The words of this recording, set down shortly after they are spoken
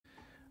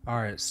All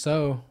right,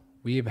 so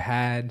we've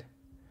had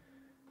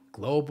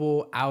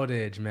global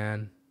outage,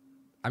 man.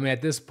 I mean,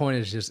 at this point,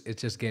 it's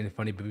just getting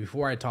funny. But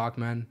before I talk,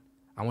 man,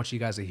 I want you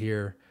guys to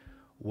hear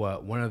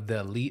what one of the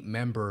elite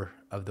member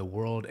of the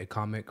World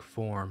Economic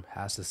Forum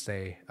has to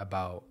say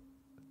about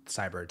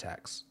cyber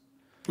attacks.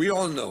 We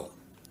all know,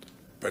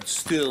 but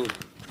still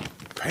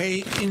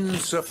pay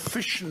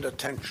insufficient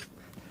attention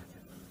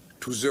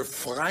to the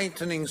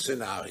frightening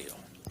scenario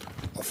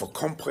of a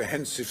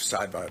comprehensive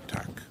cyber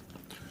attack,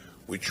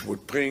 which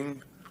would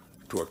bring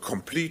to a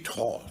complete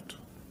halt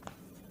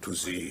to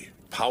the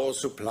power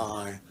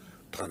supply,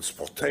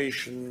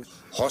 transportation,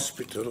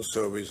 hospital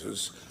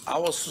services,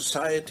 our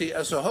society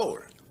as a whole.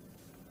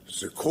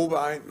 The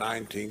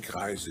COVID-19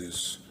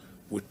 crisis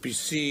would be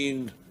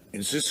seen in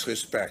this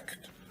respect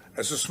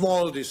as a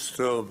small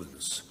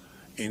disturbance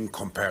in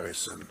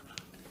comparison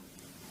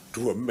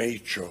to a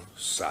major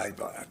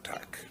cyber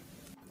attack.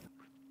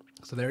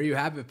 So there you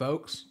have it,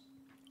 folks.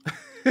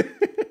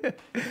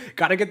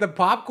 Gotta get the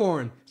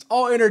popcorn. It's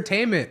all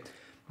entertainment.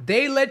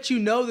 They let you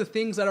know the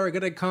things that are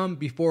gonna come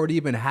before it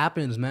even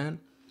happens, man.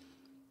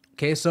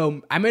 Okay,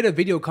 so I made a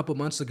video a couple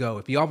months ago.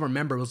 If y'all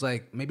remember, it was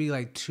like maybe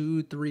like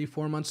 2, 3,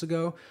 4 months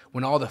ago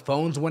when all the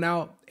phones went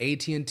out.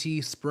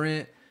 AT&T,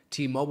 Sprint,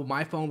 T-Mobile.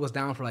 My phone was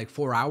down for like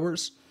 4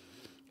 hours,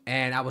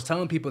 and I was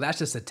telling people that's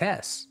just a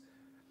test.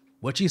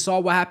 What you saw,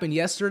 what happened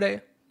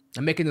yesterday.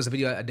 I'm making this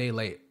video a day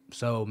late,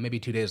 so maybe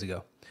 2 days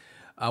ago.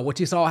 What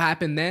you saw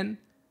happen then,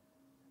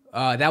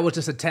 that was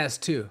just a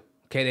test too.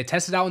 Okay, they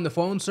tested out in the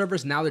phone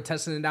servers. Now they're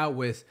testing it out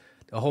with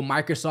the whole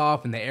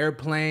Microsoft and the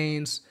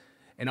airplanes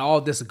and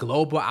all this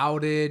global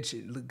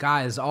outage.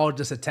 Guys, all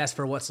just a test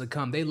for what's to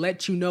come. They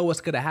let you know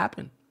what's going to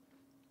happen.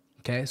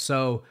 Okay,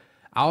 so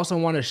I also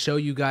want to show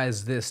you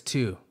guys this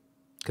too.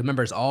 Because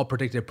remember, it's all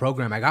predictive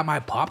program. I got my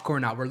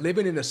popcorn out. We're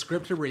living in a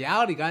scripted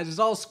reality, guys. It's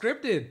all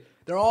scripted.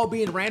 They're all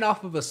being ran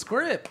off of a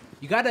script.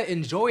 You got to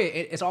enjoy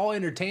it. It's all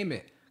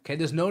entertainment. Okay,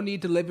 there's no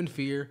need to live in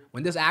fear.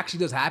 When this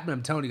actually does happen,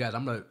 I'm telling you guys,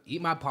 I'm going to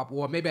eat my popcorn.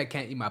 Well, maybe I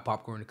can't eat my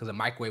popcorn because the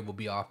microwave will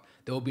be off.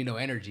 There will be no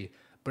energy.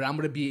 But I'm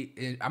going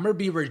to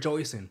be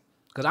rejoicing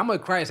because I'm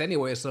with Christ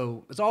anyway.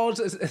 So it's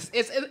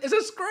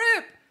a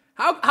script.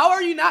 How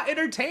are you not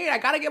entertained? I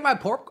got to get my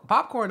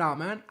popcorn out,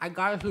 man. I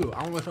got to.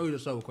 I want to show you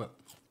this so quick.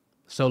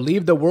 So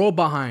Leave the World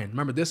Behind.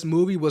 Remember, this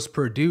movie was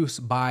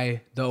produced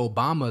by the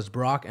Obamas,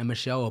 Barack and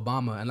Michelle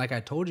Obama. And like I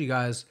told you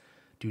guys,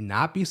 do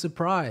not be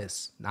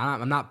surprised.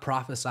 I'm not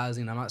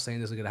prophesizing. I'm not saying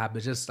this is going to happen.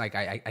 It's just like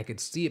I could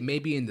see it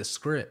maybe in the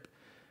script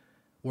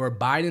where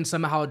Biden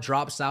somehow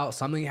drops out,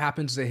 something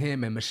happens to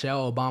him, and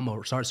Michelle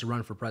Obama starts to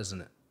run for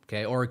president,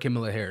 okay, or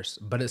Kamala Harris.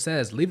 But it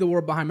says, Leave the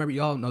World Behind. Remember,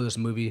 y'all know this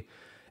movie.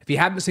 If you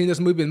haven't seen this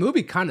movie, the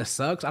movie kind of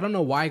sucks. I don't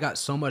know why it got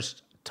so much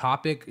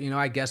topic,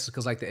 I guess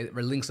because like it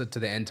links it to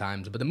the end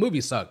times, but the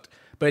movie sucked.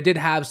 But it did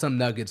have some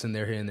nuggets in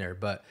there here and there.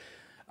 But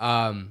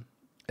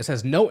it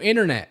says no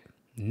internet,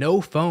 no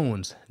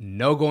phones,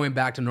 no going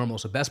back to normal.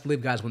 So best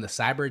believe, guys, when the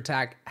cyber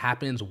attack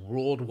happens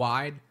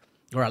worldwide,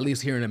 or at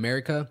least here in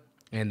America,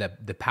 and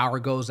the power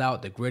goes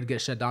out, the grid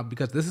gets shut down,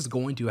 because this is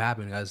going to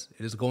happen, guys.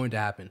 It is going to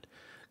happen.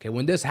 Okay,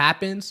 when this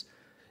happens,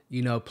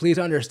 please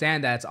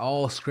understand that it's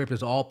all script,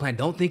 it's all planned.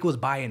 Don't think it was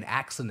by an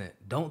accident.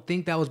 Don't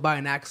think that was by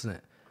an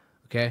accident.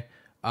 Okay.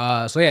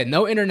 So yeah,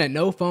 no internet,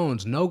 no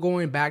phones, no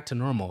going back to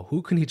normal.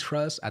 Who can he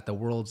trust at the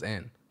world's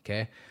end?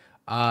 Okay.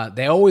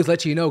 They always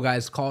let you know,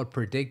 guys, it's called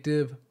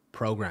predictive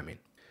programming.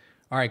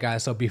 All right,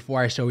 guys. So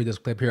before I show you this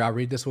clip here, I'll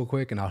read this real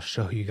quick and I'll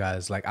show you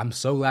guys. Like, I'm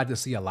so glad to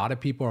see a lot of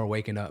people are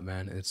waking up,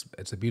 man.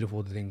 It's a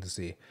beautiful thing to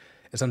see.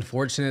 It's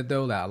unfortunate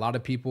though that a lot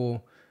of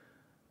people,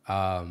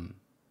 a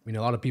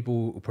lot of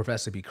people who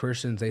profess to be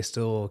Christians, they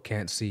still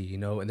can't see,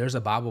 and there's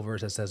a Bible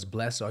verse that says,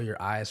 "Blessed are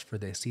your eyes, for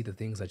they see the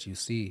things that you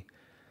see,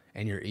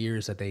 and your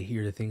ears that they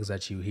hear the things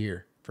that you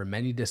hear. For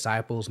many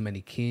disciples, many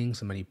kings,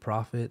 and many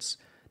prophets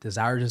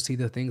desire to see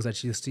the things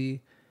that you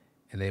see,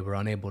 and they were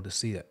unable to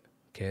see it."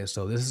 Okay,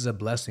 so this is a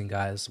blessing,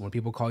 guys. When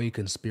people call you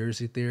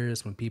conspiracy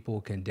theorists, when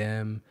people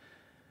condemn,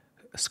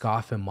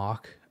 scoff, and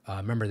mock,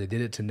 remember they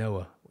did it to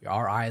Noah.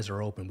 Our eyes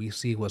are open. We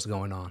see what's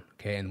going on.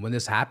 Okay, and when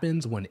this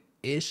happens, when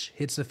ish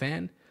hits the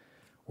fan,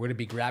 we're gonna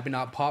be grabbing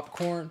out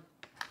popcorn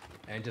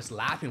and just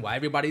laughing while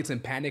everybody's in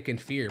panic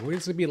and fear. We're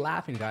just gonna be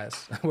laughing,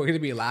 guys. We're gonna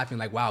be laughing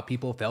like, wow,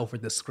 people fell for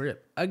the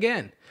script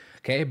again.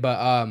 Okay, but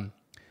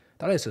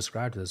thought I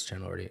subscribed to this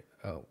channel already.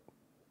 Oh,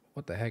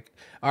 what the heck?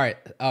 All right,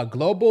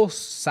 global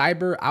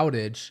cyber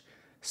outage.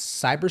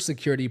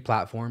 Cybersecurity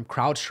platform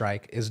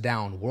CrowdStrike is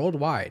down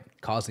worldwide,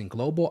 causing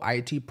global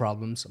IT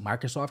problems.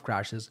 Microsoft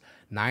crashes,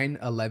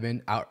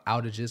 9/11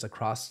 outages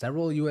across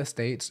several U.S.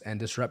 states, and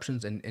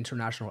disruptions in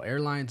international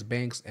airlines,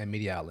 banks, and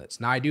media outlets.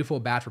 Now, I do feel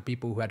bad for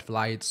people who had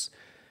flights,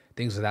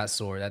 things of that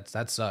sort.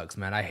 That sucks,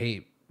 man. I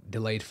hate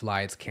delayed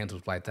flights,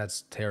 canceled flights.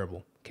 That's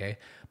terrible. Okay,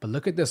 but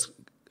look at this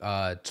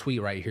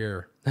tweet right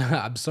here.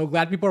 I'm so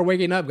glad people are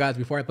waking up, guys.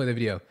 Before I play the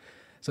video,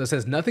 so it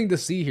says nothing to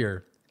see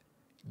here.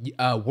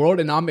 World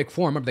Economic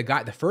Forum.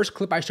 Remember the first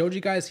clip I showed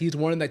you guys? He's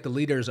one of like the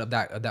leaders of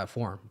that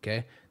forum.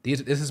 Okay, this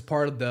is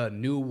part of the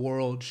New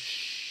World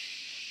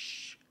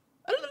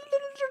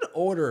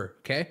Order.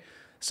 Okay,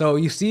 So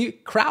you see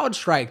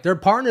CrowdStrike, they're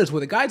partners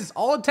with it. Guys, it's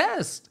all a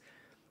test.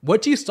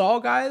 What you saw,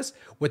 guys,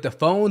 with the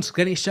phones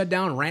getting shut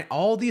down,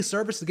 all these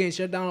services getting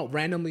shut down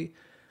randomly,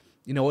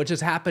 you know, what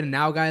just happened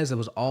now, guys, it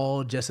was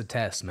all just a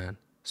test, man.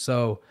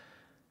 So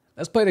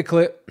let's play the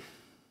clip.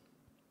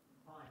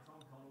 Hi, Tom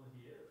Connell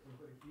here. We've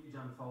got a huge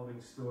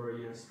unfolding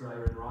story in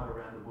Australia and right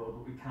around the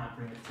world, but we can't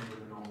bring it to you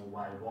in the normal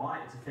way.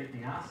 Why? It's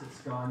affecting us at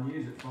Sky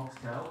News, at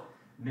Foxtel,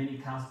 many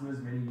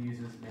customers, many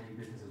users, many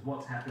businesses.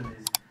 What's happened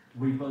is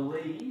we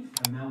believe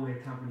a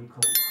malware company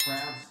called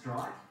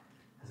CrowdStrike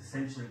has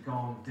essentially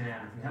gone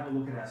down. If we have a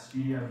look at our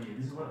studio here,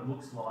 this is what it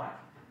looks like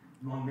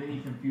on many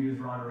computers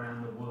right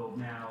around the world.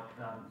 Now,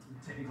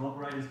 technical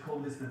operators call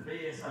this the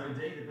BSOD,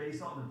 the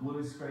BSOD, the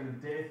blue screen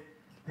of death.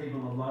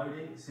 People are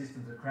loading,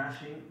 systems are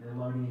crashing, they're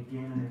loading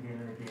again and again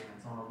and again.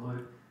 It's on a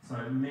loop. So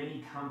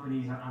many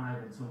companies are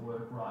unable to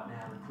work right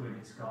now,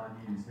 including Sky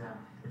News. Now,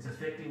 it's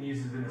affecting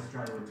users in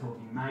Australia. We're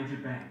talking major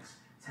banks,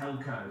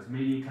 telcos,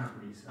 media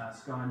companies,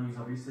 Sky News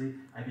obviously,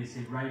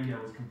 ABC Radio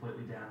was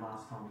completely down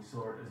last time we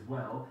saw it as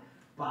well.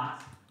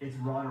 But it's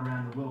right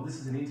around the world. This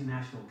is an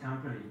international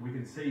company. We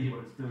can see here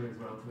what it's doing as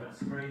well to our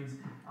screens.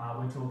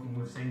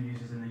 We've seen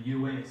users in the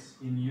US,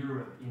 in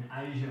Europe, in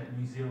Asia,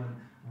 New Zealand,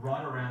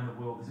 right around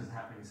the world this is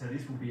happening. So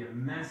this will be a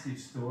massive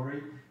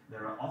story.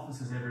 There are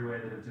offices everywhere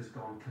that have just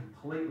gone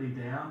completely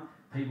down,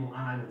 people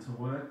unable to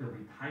work, there'll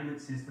be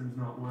payment systems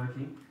not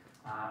working,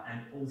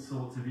 and all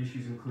sorts of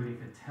issues, including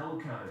for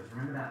telcos.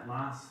 Remember that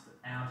last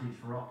outage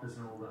for Optus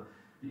and all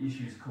the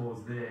issues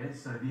caused there?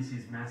 So this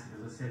is massive.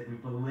 As I said, we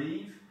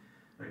believe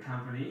the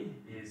company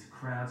is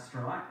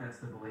CrowdStrike. That's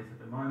the belief at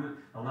the moment.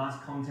 The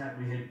last contact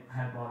we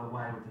had, by the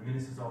way, with the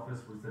Minister's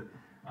office was that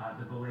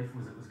the belief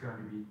was it was going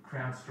to be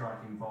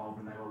CrowdStrike involved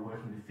and they were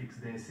working to fix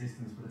their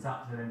systems, but it's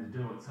up to them to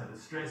do it. So the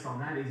stress on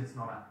that is it's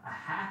not a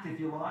hack, if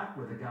you like,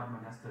 where the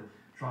government has to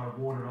try to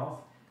ward it off.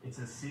 It's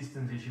a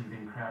systems issue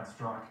within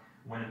CrowdStrike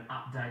when an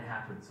update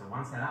happens. So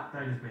once that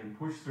update has been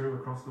pushed through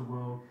across the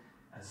world,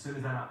 as soon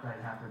as that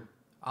update happens...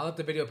 I'll let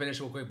the video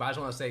finish real quick, but I just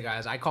want to say,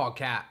 guys, I call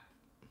Cap.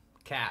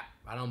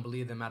 I don't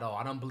believe them at all.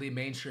 I don't believe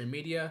mainstream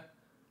media.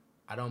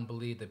 I don't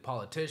believe the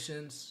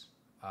politicians.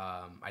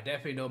 I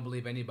definitely don't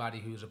believe anybody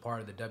who's a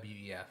part of the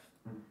WEF.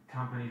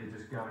 Companies are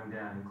just going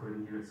down,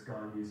 including here at Sky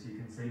News. You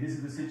can see this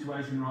is the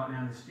situation right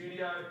now in the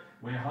studio.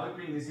 We're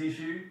hoping this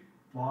issue,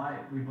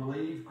 we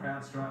believe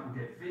CrowdStrike will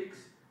get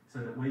fixed so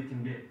that we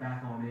can get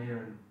back on air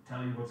and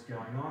tell you what's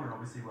going on. And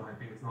obviously we're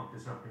hoping it's not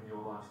disrupting your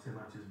lives too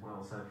much as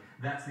well. So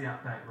that's the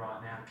update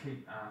right now.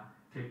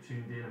 Keep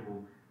tuned in and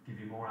we'll give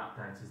you more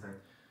updates as they...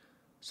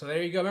 So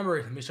there you go.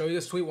 Remember, let me show you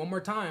this tweet one more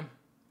time.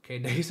 Okay,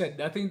 they said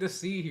nothing to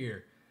see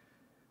here.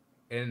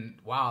 And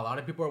wow, a lot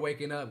of people are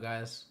waking up,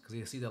 guys, because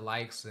you see the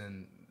likes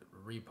and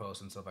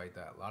reposts and stuff like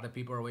that. A lot of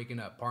people are waking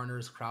up.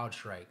 Partners,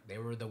 CrowdStrike, they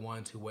were the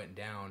ones who went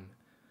down.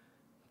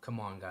 Come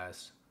on,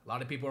 guys. A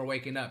lot of people are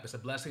waking up. It's a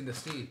blessing to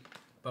see.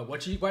 But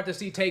what you got to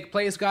see take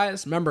place,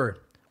 guys, remember,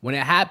 when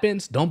it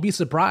happens, don't be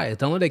surprised.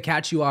 Don't let it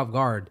catch you off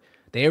guard.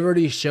 They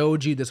already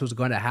showed you this was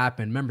going to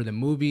happen. Remember the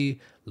movie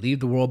Leave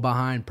the World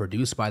Behind,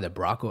 produced by the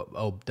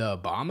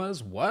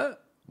Obamas?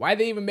 What? Why are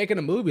they even making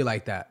a movie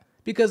like that?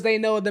 Because they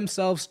know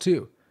themselves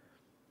too.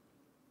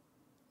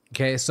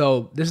 Okay,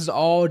 so this is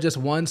all just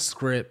one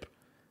script.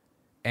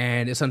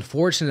 And it's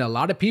unfortunate. A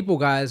lot of people,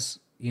 guys,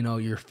 you know,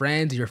 your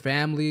friends, your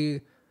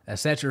family,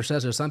 etc.,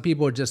 etc. Some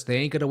people just, they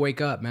ain't going to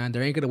wake up, man. They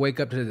ain't going to wake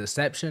up to the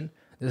deception.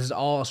 This is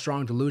all a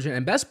strong delusion.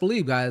 And best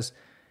believe, guys,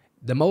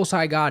 the Most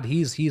High God,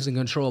 he's in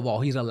control of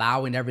all. He's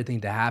allowing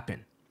everything to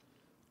happen.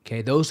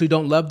 Okay, those who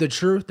don't love the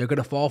truth, they're going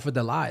to fall for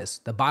the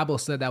lies. The Bible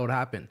said that would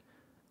happen.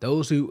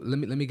 Those who, let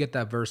me get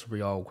that verse for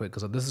y'all quick,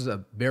 because this is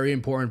a very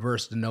important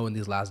verse to know in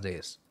these last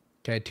days.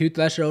 Okay, 2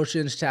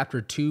 Thessalonians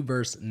chapter 2,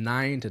 verse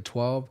 9 to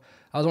 12.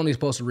 I was only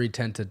supposed to read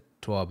 10 to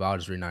 12, but I'll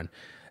just read 9. It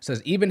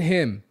says, even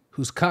him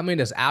whose coming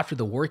is after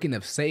the working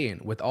of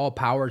Satan, with all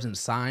powers and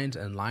signs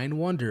and lying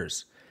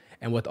wonders,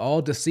 and with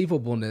all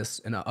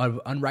deceivableness and of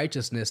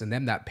unrighteousness in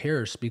them that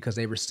perish, because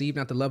they receive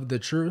not the love of the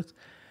truth,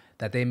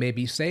 that they may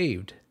be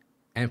saved.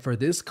 And for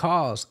this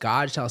cause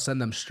God shall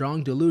send them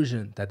strong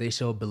delusion, that they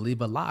shall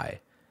believe a lie,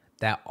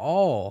 that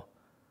all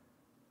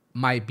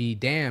might be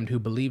damned who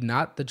believe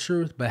not the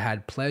truth, but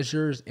had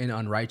pleasures in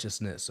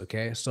unrighteousness.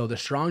 Okay, so the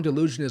strong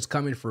delusion is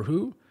coming for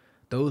who?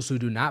 Those who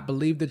do not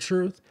believe the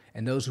truth,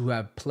 and those who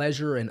have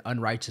pleasure in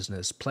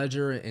unrighteousness,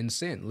 pleasure in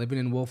sin, living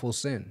in willful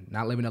sin,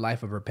 not living a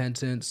life of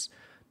repentance,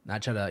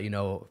 not try to, you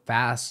know,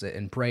 fast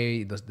and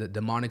pray the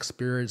demonic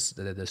spirits,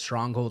 the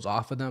strongholds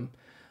off of them,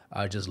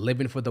 just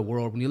living for the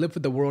world. When you live for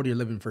the world, you're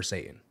living for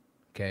Satan.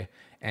 Okay,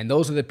 and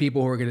those are the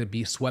people who are going to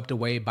be swept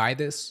away by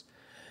this.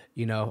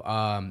 You know,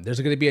 there's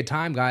going to be a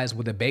time, guys,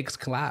 where the banks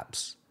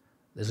collapse.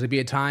 There's going to be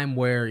a time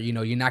where, you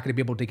know, you're not going to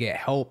be able to get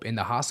help in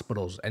the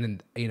hospitals.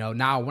 And, you know,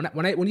 now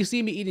when you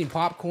see me eating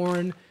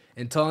popcorn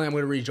and telling I'm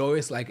going to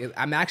rejoice, like,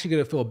 I'm actually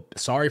going to feel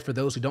sorry for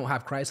those who don't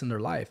have Christ in their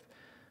life,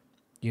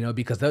 you know,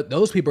 because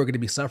those people are going to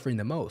be suffering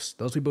the most.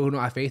 Those people who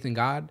don't have faith in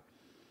God,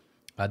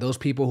 those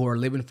people who are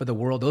living for the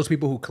world, those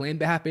people who claim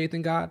to have faith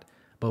in God,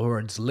 but who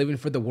are just living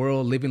for the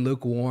world, living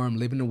lukewarm,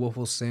 living in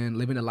willful sin,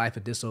 living a life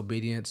of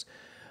disobedience,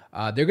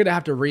 they're going to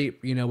have to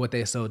reap, what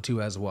they sowed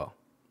too as well.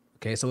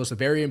 Okay, so it's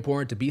very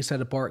important to be set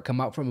apart,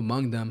 come out from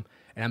among them.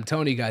 And I'm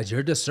telling you guys,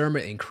 your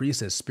discernment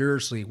increases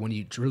spiritually when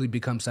you truly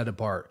become set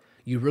apart.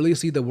 You really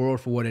see the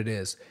world for what it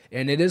is.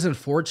 And it is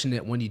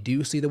unfortunate when you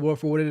do see the world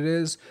for what it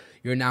is.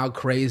 You're now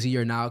crazy.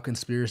 You're now a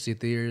conspiracy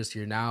theorist.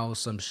 You're now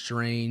some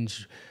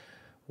strange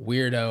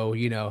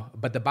weirdo,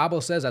 But the Bible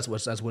says that's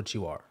what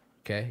you are.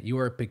 Okay, you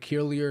are a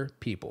peculiar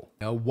people.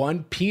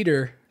 1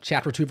 Peter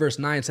chapter 2 verse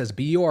 9 says,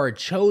 "But you are a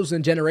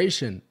chosen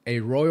generation, a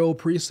royal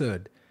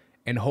priesthood,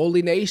 and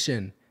holy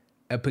nation,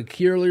 a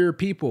peculiar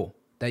people,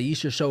 that ye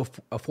should show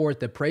forth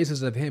the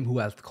praises of him who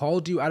hath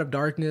called you out of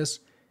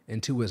darkness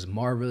into his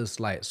marvelous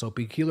light." So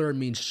peculiar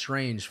means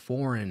strange,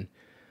 foreign,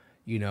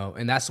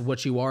 and that's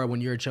what you are when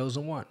you're a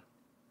chosen one,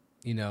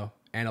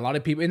 And a lot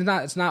of people,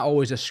 it's not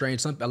always just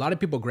strange. A lot of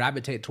people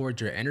gravitate towards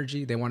your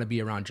energy. They want to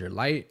be around your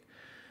light.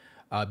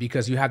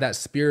 Because you have that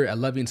spirit, a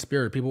loving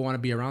spirit. People want to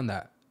be around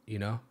that,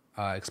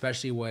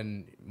 especially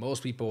when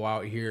most people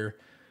out here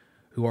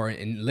who are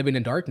living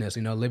in darkness,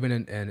 living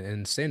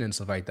in sin and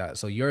stuff like that.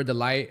 So you're the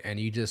light, and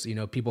you just,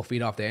 people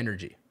feed off the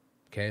energy.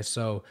 Okay,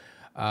 so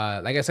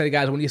like I said,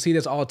 guys, when you see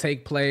this all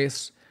take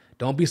place,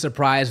 don't be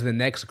surprised with the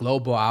next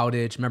global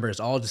outage. Remember,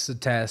 it's all just a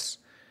test.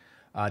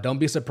 Don't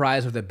be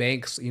surprised with the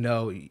banks,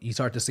 you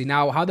start to see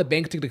now how the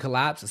banks took the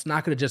collapse. It's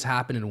not going to just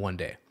happen in one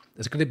day.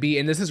 It's going to be,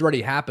 and this is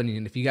already happening.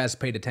 And if you guys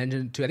paid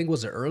attention to, I think it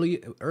was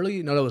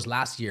no, it was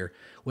last year,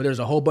 where there's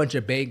a whole bunch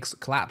of banks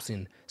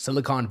collapsing.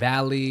 Silicon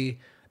Valley,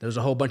 there's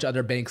a whole bunch of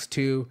other banks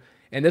too.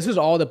 And this is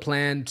all the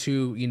plan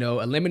to,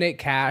 eliminate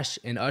cash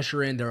and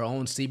usher in their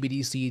own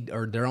CBDC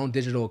or their own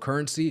digital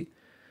currency.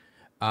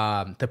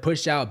 To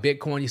push out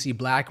Bitcoin, you see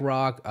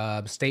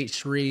BlackRock, State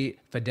Street,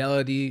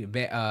 Fidelity,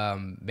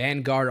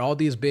 Vanguard, all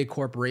these big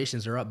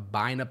corporations are up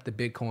buying up the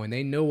Bitcoin.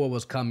 They know what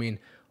was coming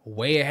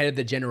way ahead of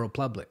the general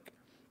public.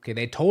 Okay,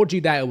 they told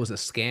you that it was a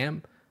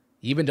scam.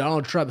 Even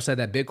Donald Trump said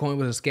that Bitcoin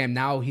was a scam.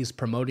 Now he's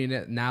promoting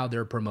it. Now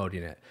they're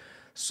promoting it.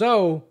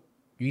 So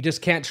you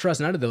just can't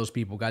trust none of those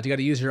people, guys. You got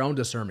to use your own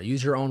discernment,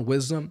 use your own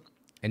wisdom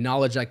and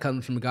knowledge that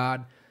comes from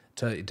God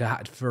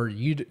for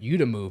you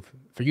to move,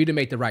 for you to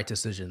make the right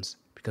decisions.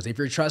 Because if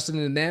you're trusting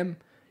in them,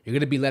 you're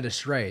going to be led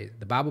astray.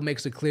 The Bible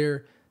makes it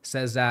clear,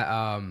 says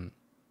that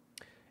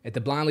if the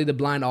blind lead the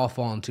blind, all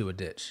fall into a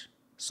ditch.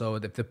 So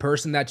if the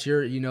person that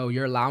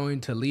you're allowing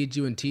to lead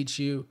you and teach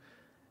you,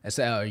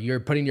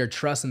 you're putting your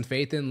trust and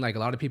faith in, like a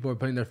lot of people are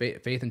putting their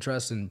faith and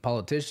trust in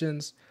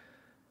politicians,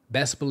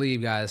 best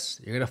believe,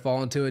 guys, you're going to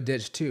fall into a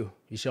ditch too.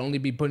 You should only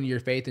be putting your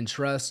faith and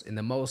trust in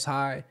the Most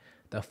High,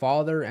 the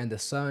Father and the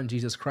Son,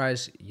 Jesus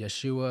Christ,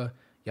 Yeshua.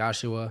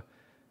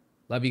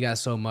 Love you guys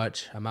so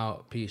much. I'm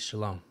out. Peace.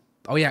 Shalom.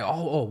 Oh, yeah.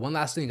 Oh, one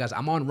last thing, guys.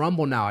 I'm on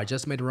Rumble now. I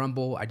just made a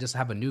Rumble. I just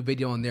have a new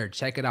video on there.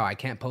 Check it out. I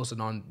can't post it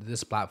on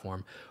this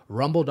platform.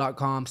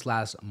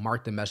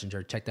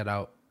 Rumble.com/MarkTheMessenger. Check that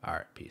out. All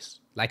right.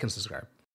 Peace. Like and subscribe.